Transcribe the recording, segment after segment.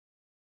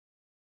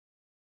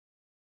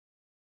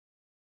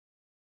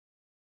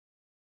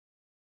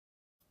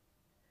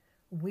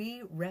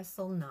We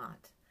wrestle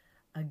not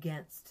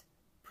against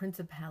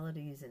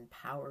principalities and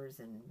powers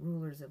and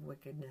rulers of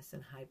wickedness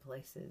in high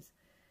places.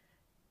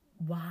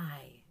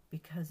 Why?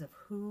 Because of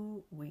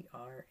who we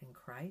are in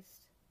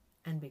Christ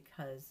and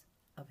because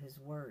of his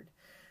word.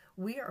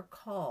 We are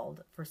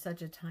called for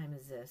such a time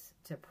as this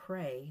to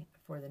pray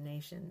for the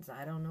nations.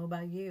 I don't know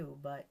about you,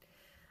 but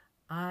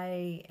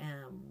I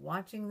am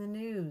watching the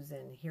news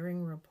and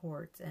hearing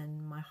reports,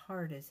 and my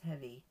heart is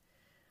heavy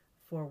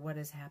for what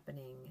is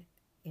happening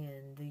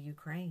in the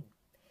Ukraine.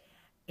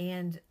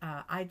 And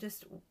I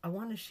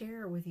want to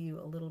share with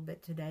you a little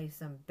bit today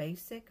some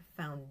basic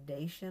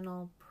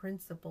foundational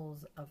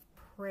principles of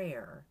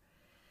prayer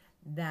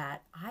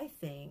that I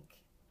think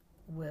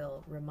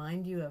will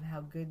remind you of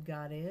how good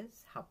God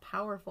is, how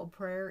powerful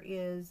prayer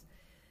is,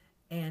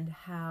 and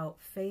how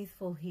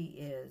faithful he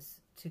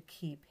is to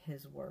keep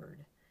his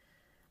word.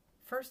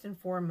 First and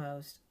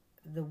foremost,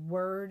 the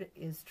word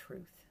is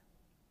truth,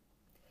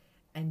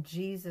 and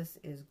Jesus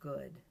is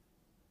good.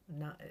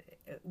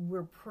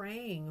 We're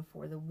praying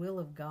for the will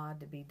of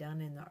God to be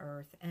done in the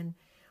earth, and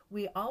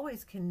we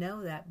always can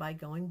know that by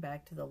going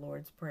back to the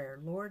Lord's Prayer.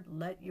 Lord,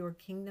 let your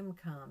kingdom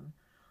come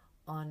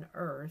on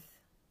earth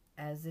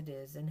as it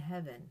is in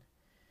heaven.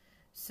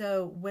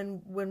 So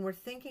when we're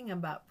thinking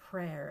about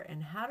prayer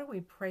and how do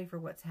we pray for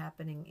what's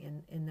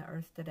happening in the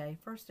earth today,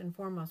 first and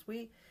foremost,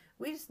 we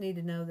just need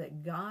to know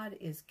that God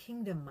is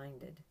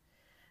kingdom-minded,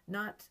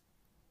 not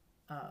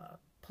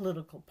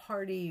political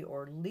party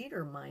or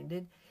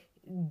leader-minded.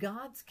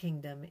 God's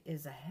kingdom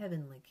is a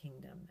heavenly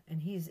kingdom,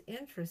 and he's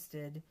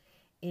interested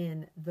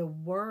in the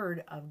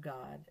word of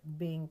God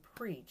being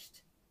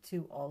preached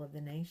to all of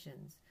the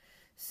nations.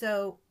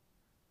 So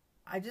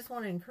I just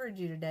want to encourage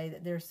you today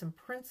that there's some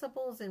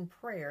principles in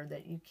prayer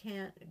that you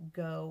can't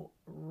go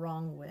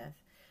wrong with.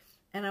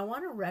 And I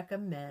want to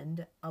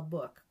recommend a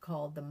book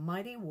called The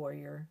Mighty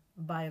Warrior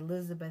by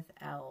Elizabeth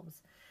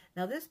Alves.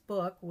 Now, this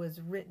book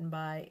was written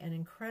by an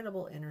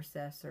incredible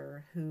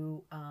intercessor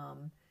who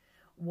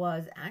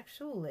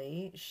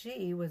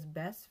she was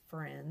best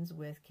friends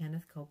with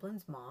Kenneth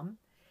Copeland's mom.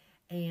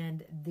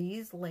 And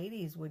these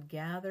ladies would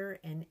gather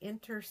and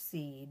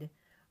intercede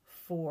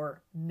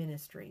for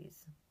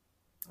ministries.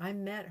 I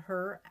met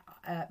her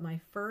at my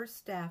first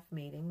staff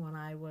meeting when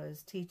I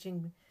was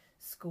teaching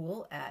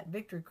school at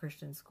Victory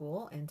Christian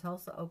School in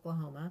Tulsa,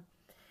 Oklahoma.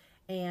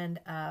 And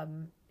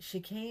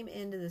she came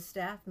into the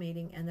staff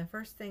meeting, and the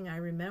first thing I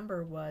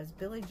remember was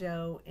Billy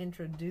Joe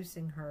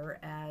introducing her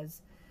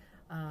as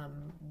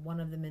one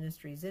of the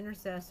ministry's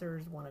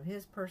intercessors, one of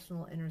his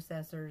personal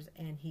intercessors,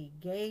 and he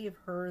gave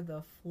her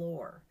the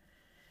floor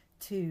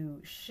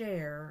to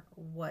share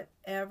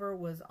whatever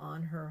was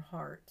on her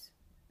heart.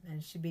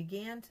 And she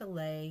began to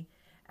lay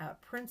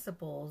out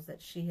principles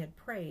that she had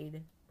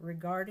prayed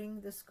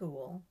regarding the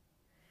school.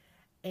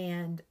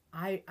 And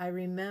I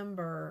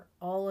remember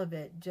all of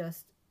it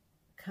just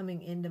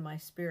coming into my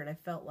spirit. I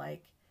felt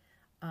like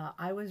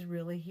I was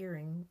really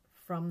hearing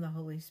from the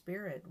Holy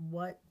Spirit.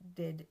 What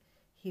did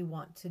he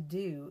want to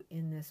do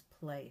in this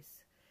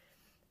place?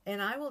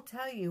 And I will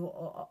tell you,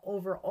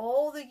 over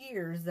all the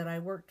years that I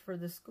worked for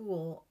the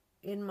school,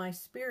 in my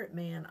spirit,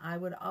 man, I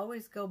would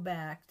always go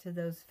back to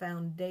those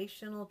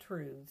foundational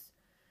truths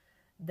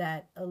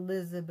that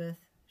Elizabeth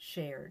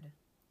shared.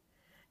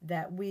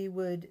 That we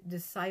would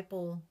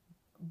disciple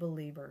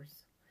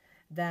believers.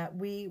 That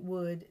we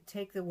would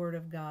take the word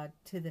of God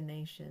to the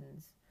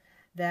nations.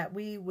 That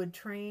we would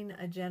train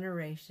a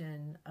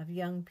generation of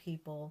young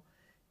people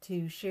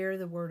to share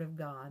the word of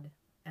God.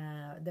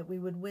 That we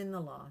would win the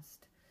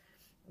lost.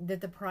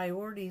 That the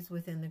priorities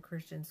within the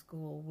Christian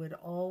school would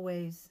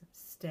always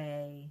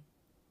stay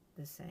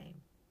the same.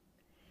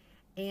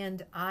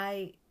 And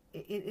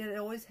it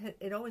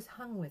always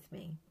hung with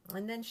me.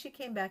 And then she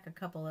came back a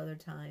couple other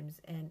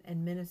times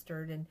and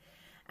ministered. And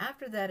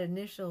after that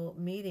initial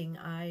meeting,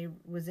 I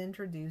was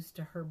introduced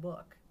to her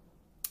book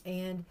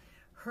and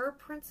her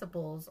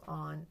principles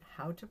on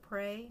how to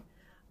pray,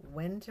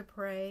 when to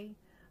pray,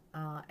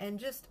 and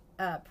just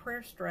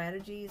prayer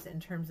strategies in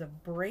terms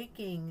of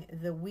breaking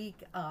the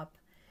week up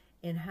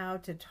in how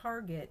to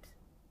target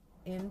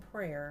in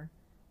prayer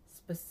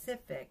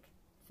specific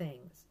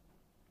things.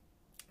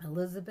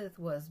 Elizabeth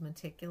was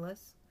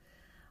meticulous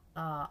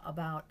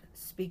about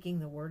speaking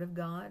the word of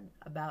God,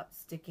 about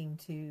sticking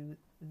to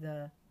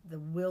the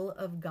will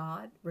of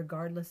God,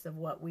 regardless of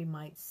what we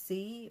might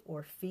see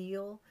or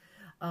feel,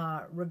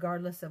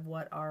 regardless of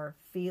what our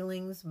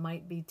feelings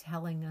might be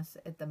telling us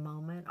at the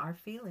moment. Our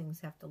feelings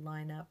have to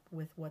line up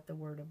with what the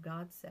word of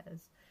God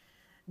says.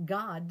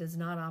 God does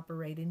not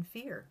operate in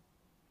fear.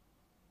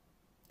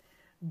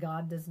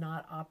 God does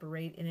not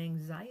operate in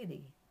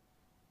anxiety.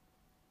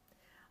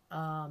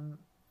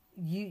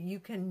 You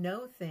can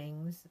know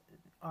things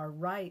are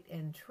right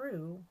and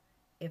true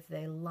if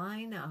they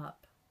line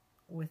up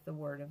with the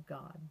Word of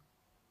God.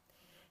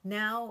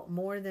 Now,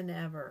 more than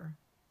ever,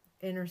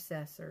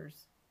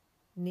 intercessors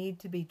need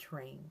to be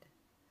trained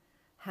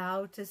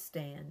how to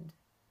stand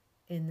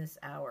in this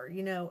hour.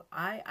 You know,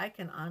 I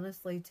can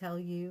honestly tell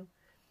you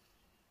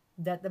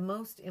that the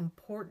most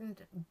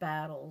important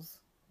battles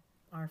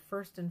are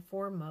first and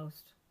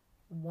foremost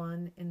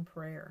one in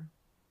prayer.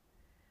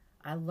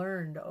 I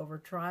learned over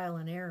trial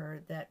and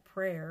error that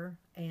prayer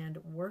and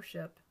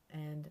worship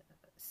and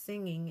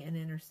singing and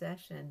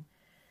intercession,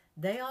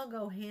 they all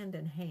go hand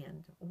in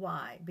hand.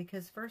 Why?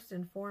 Because first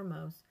and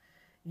foremost,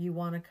 you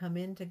want to come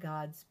into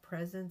God's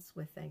presence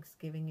with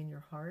thanksgiving in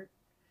your heart.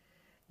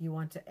 You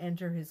want to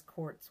enter his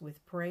courts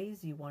with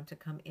praise. You want to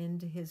come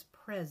into his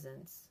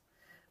presence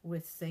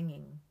with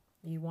singing.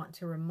 You want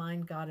to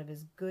remind God of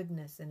his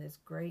goodness and his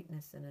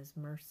greatness and his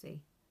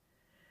mercy.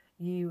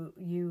 You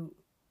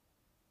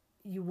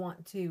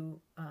want to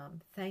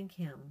thank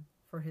him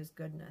for his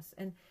goodness.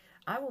 And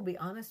I will be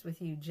honest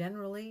with you,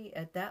 generally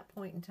at that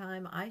point in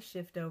time, I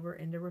shift over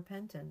into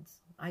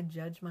repentance. I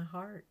judge my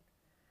heart.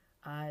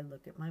 I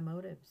look at my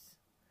motives.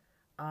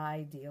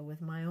 I deal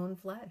with my own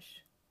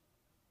flesh.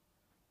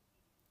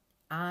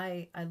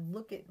 I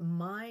look at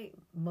my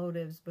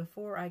motives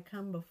before I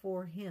come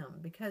before him,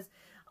 because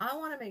I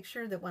want to make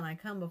sure that when I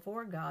come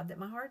before God that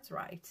my heart's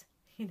right,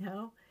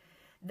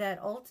 that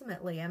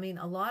ultimately, I mean,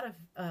 a lot of,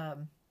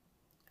 I'm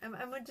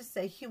going to just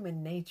say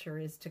human nature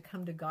is to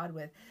come to God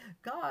with,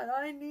 God,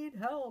 I need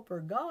help,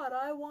 or God,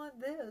 I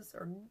want this,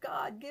 or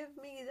God, give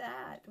me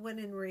that. When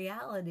in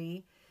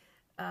reality,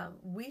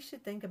 we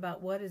should think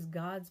about what is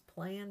God's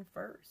plan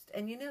first.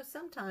 And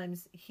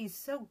sometimes he's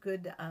so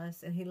good to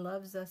us and he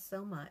loves us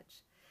so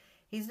much.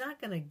 He's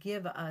not going to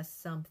give us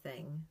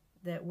something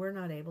that we're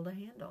not able to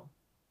handle.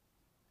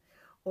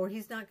 Or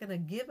he's not going to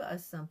give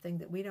us something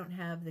that we don't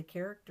have the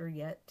character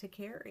yet to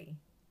carry.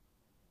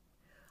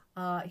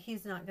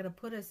 He's not going to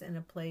put us in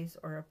a place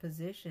or a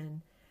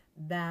position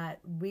that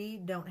we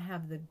don't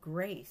have the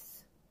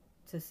grace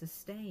to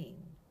sustain.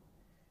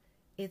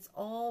 It's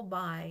all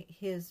by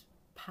his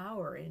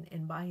power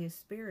and by his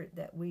Spirit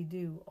that we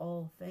do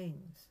all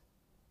things.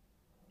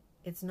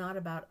 It's not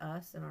about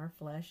us and our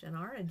flesh and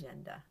our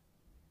agenda.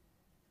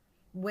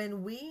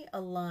 When we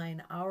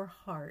align our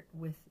heart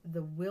with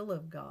the will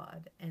of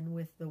God and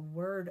with the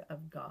Word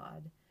of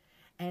God,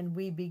 and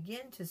we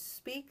begin to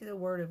speak the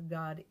Word of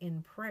God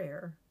in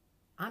prayer,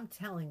 I'm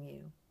telling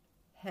you,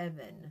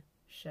 heaven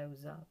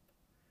shows up.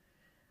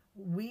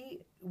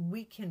 We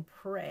can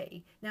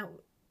pray. Now,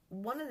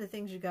 one of the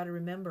things you got to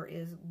remember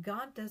is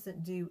God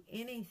doesn't do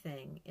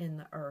anything in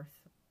the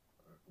earth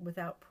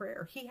without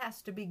prayer. He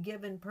has to be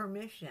given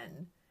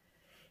permission.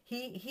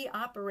 He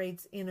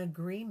operates in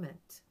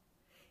agreement.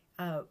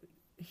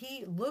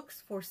 He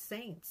looks for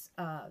saints.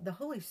 The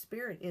Holy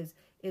Spirit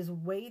is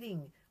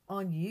waiting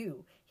on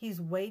you. He's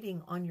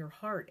waiting on your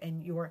heart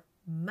and your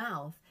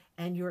mouth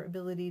and your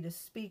ability to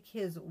speak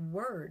his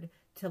word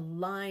to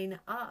line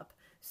up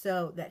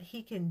so that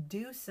he can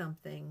do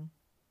something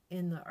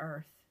in the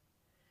earth.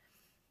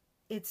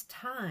 It's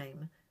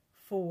time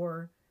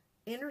for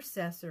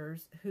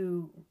intercessors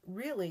who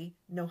really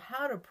know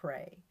how to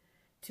pray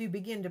to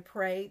begin to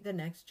pray the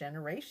next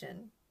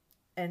generation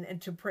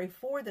and to pray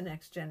for the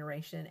next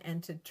generation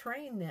and to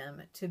train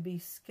them to be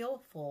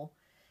skillful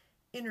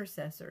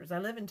intercessors. I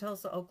live in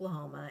Tulsa,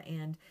 Oklahoma,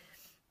 and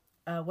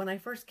when I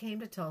first came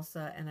to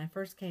Tulsa and I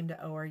first came to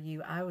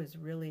ORU, I was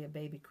really a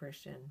baby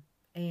Christian.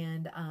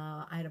 And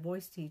I had a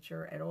voice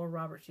teacher at Oral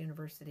Roberts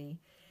University,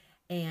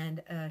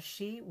 and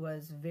she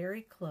was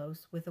very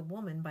close with a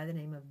woman by the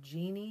name of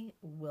Jeannie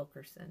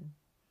Wilkerson.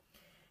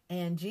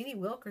 And Jeannie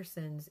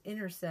Wilkerson's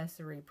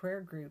intercessory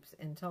prayer groups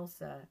in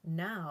Tulsa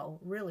now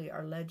really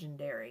are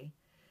legendary.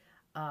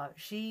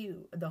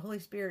 The Holy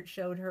Spirit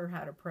showed her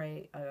how to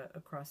pray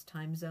across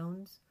time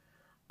zones.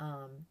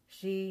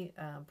 She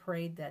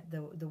prayed that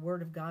the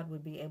Word of God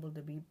would be able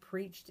to be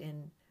preached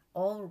in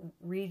all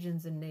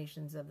regions and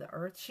nations of the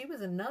earth. She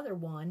was another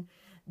one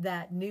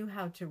that knew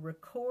how to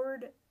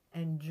record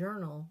and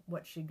journal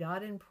what she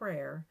got in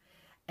prayer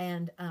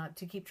and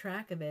to keep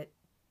track of it.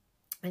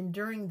 And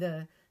during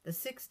the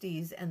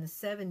 60s and the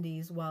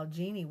 70s, while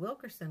Jeannie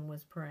Wilkerson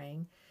was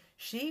praying,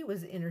 she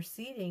was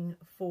interceding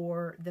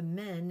for the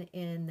men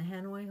in the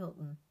Hanoi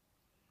Hilton.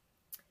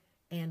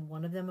 And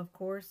one of them, of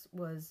course,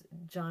 was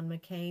John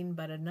McCain,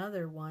 but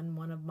another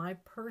one of my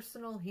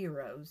personal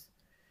heroes,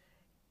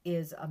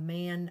 is a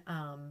man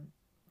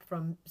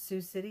from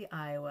Sioux City,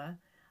 Iowa,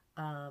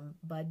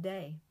 Bud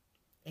Day.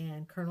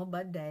 And Colonel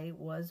Bud Day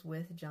was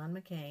with John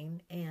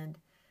McCain. And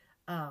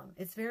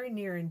it's very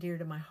near and dear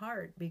to my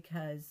heart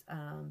because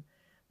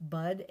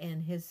Bud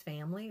and his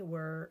family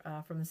were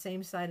from the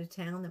same side of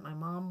town that my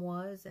mom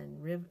was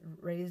and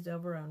raised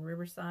over on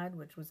Riverside,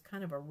 which was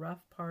kind of a rough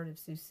part of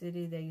Sioux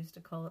City. They used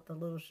to call it the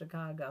Little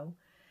Chicago.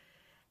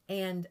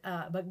 And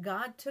but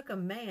God took a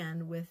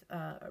man with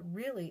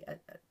really a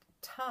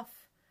tough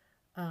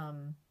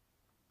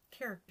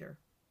character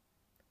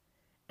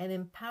and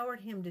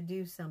empowered him to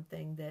do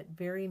something that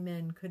very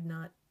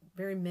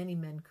many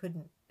men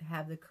couldn't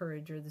have the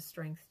courage or the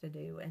strength to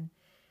do,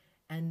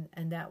 and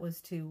that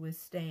was to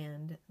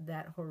withstand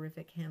that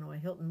horrific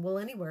Hanoi Hilton. Well,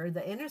 anywhere,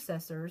 the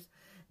intercessors,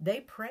 they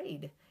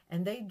prayed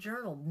and they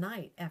journaled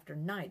night after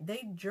night.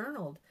 They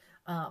journaled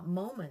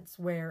moments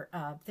where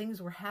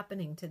things were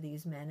happening to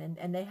these men,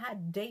 and they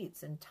had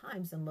dates and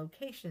times and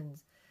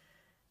locations.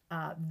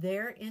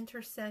 their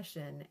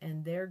intercession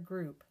and their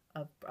group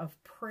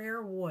of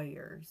prayer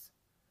warriors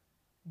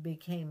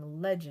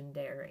became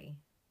legendary.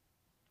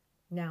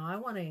 Now, I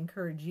want to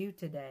encourage you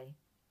today.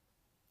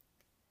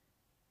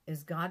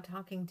 Is God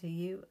talking to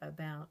you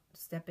about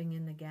stepping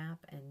in the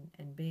gap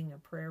and being a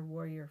prayer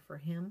warrior for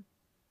Him?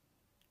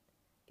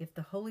 If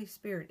the Holy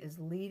Spirit is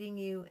leading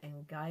you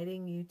and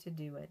guiding you to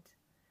do it,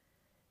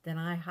 then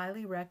I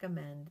highly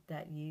recommend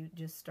that you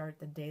just start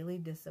the daily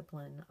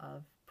discipline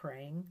of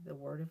praying the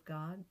Word of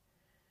God,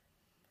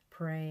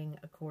 praying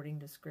according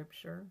to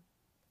Scripture,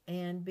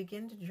 and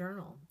begin to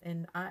journal.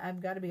 And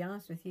I've got to be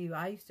honest with you,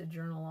 I used to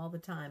journal all the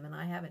time, and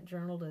I haven't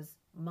journaled as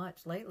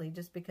much lately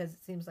just because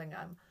it seems like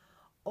I'm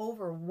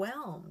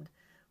overwhelmed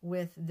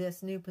with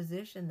this new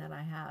position that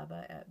I have.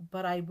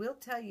 But I will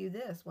tell you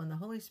this, when the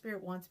Holy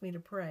Spirit wants me to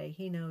pray,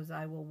 He knows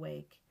I will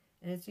wake.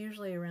 And it's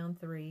usually around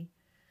 3.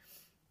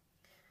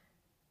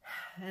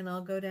 And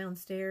I'll go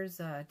downstairs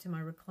to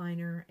my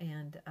recliner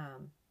and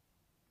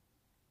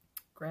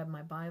grab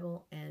my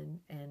Bible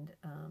and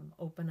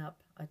open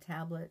up a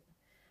tablet.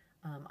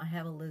 I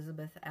have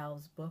Elizabeth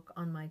Alves' book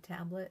on my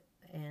tablet,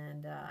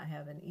 and I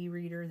have an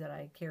e-reader that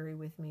I carry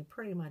with me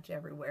pretty much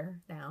everywhere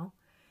now.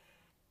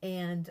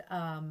 And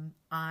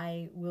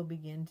I will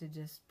begin to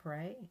just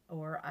pray,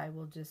 or I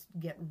will just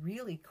get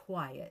really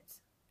quiet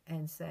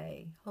and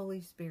say,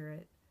 Holy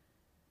Spirit,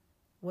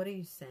 what are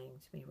you saying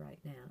to me right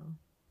now?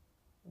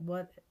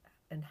 What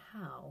and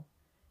how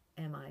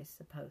am I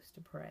supposed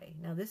to pray?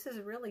 Now, this is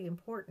really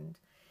important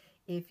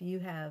if you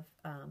have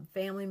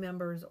family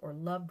members or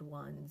loved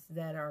ones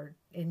that are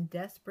in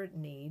desperate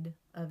need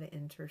of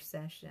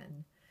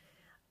intercession.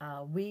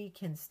 We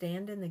can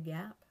stand in the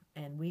gap,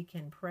 and we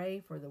can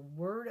pray for the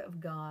Word of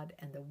God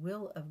and the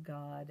will of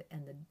God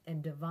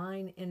and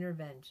divine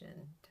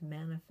intervention to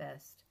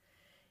manifest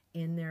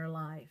in their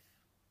life.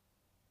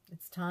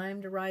 It's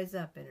time to rise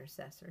up,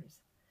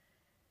 intercessors.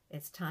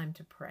 It's time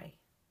to pray.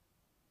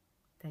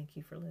 Thank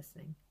you for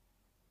listening.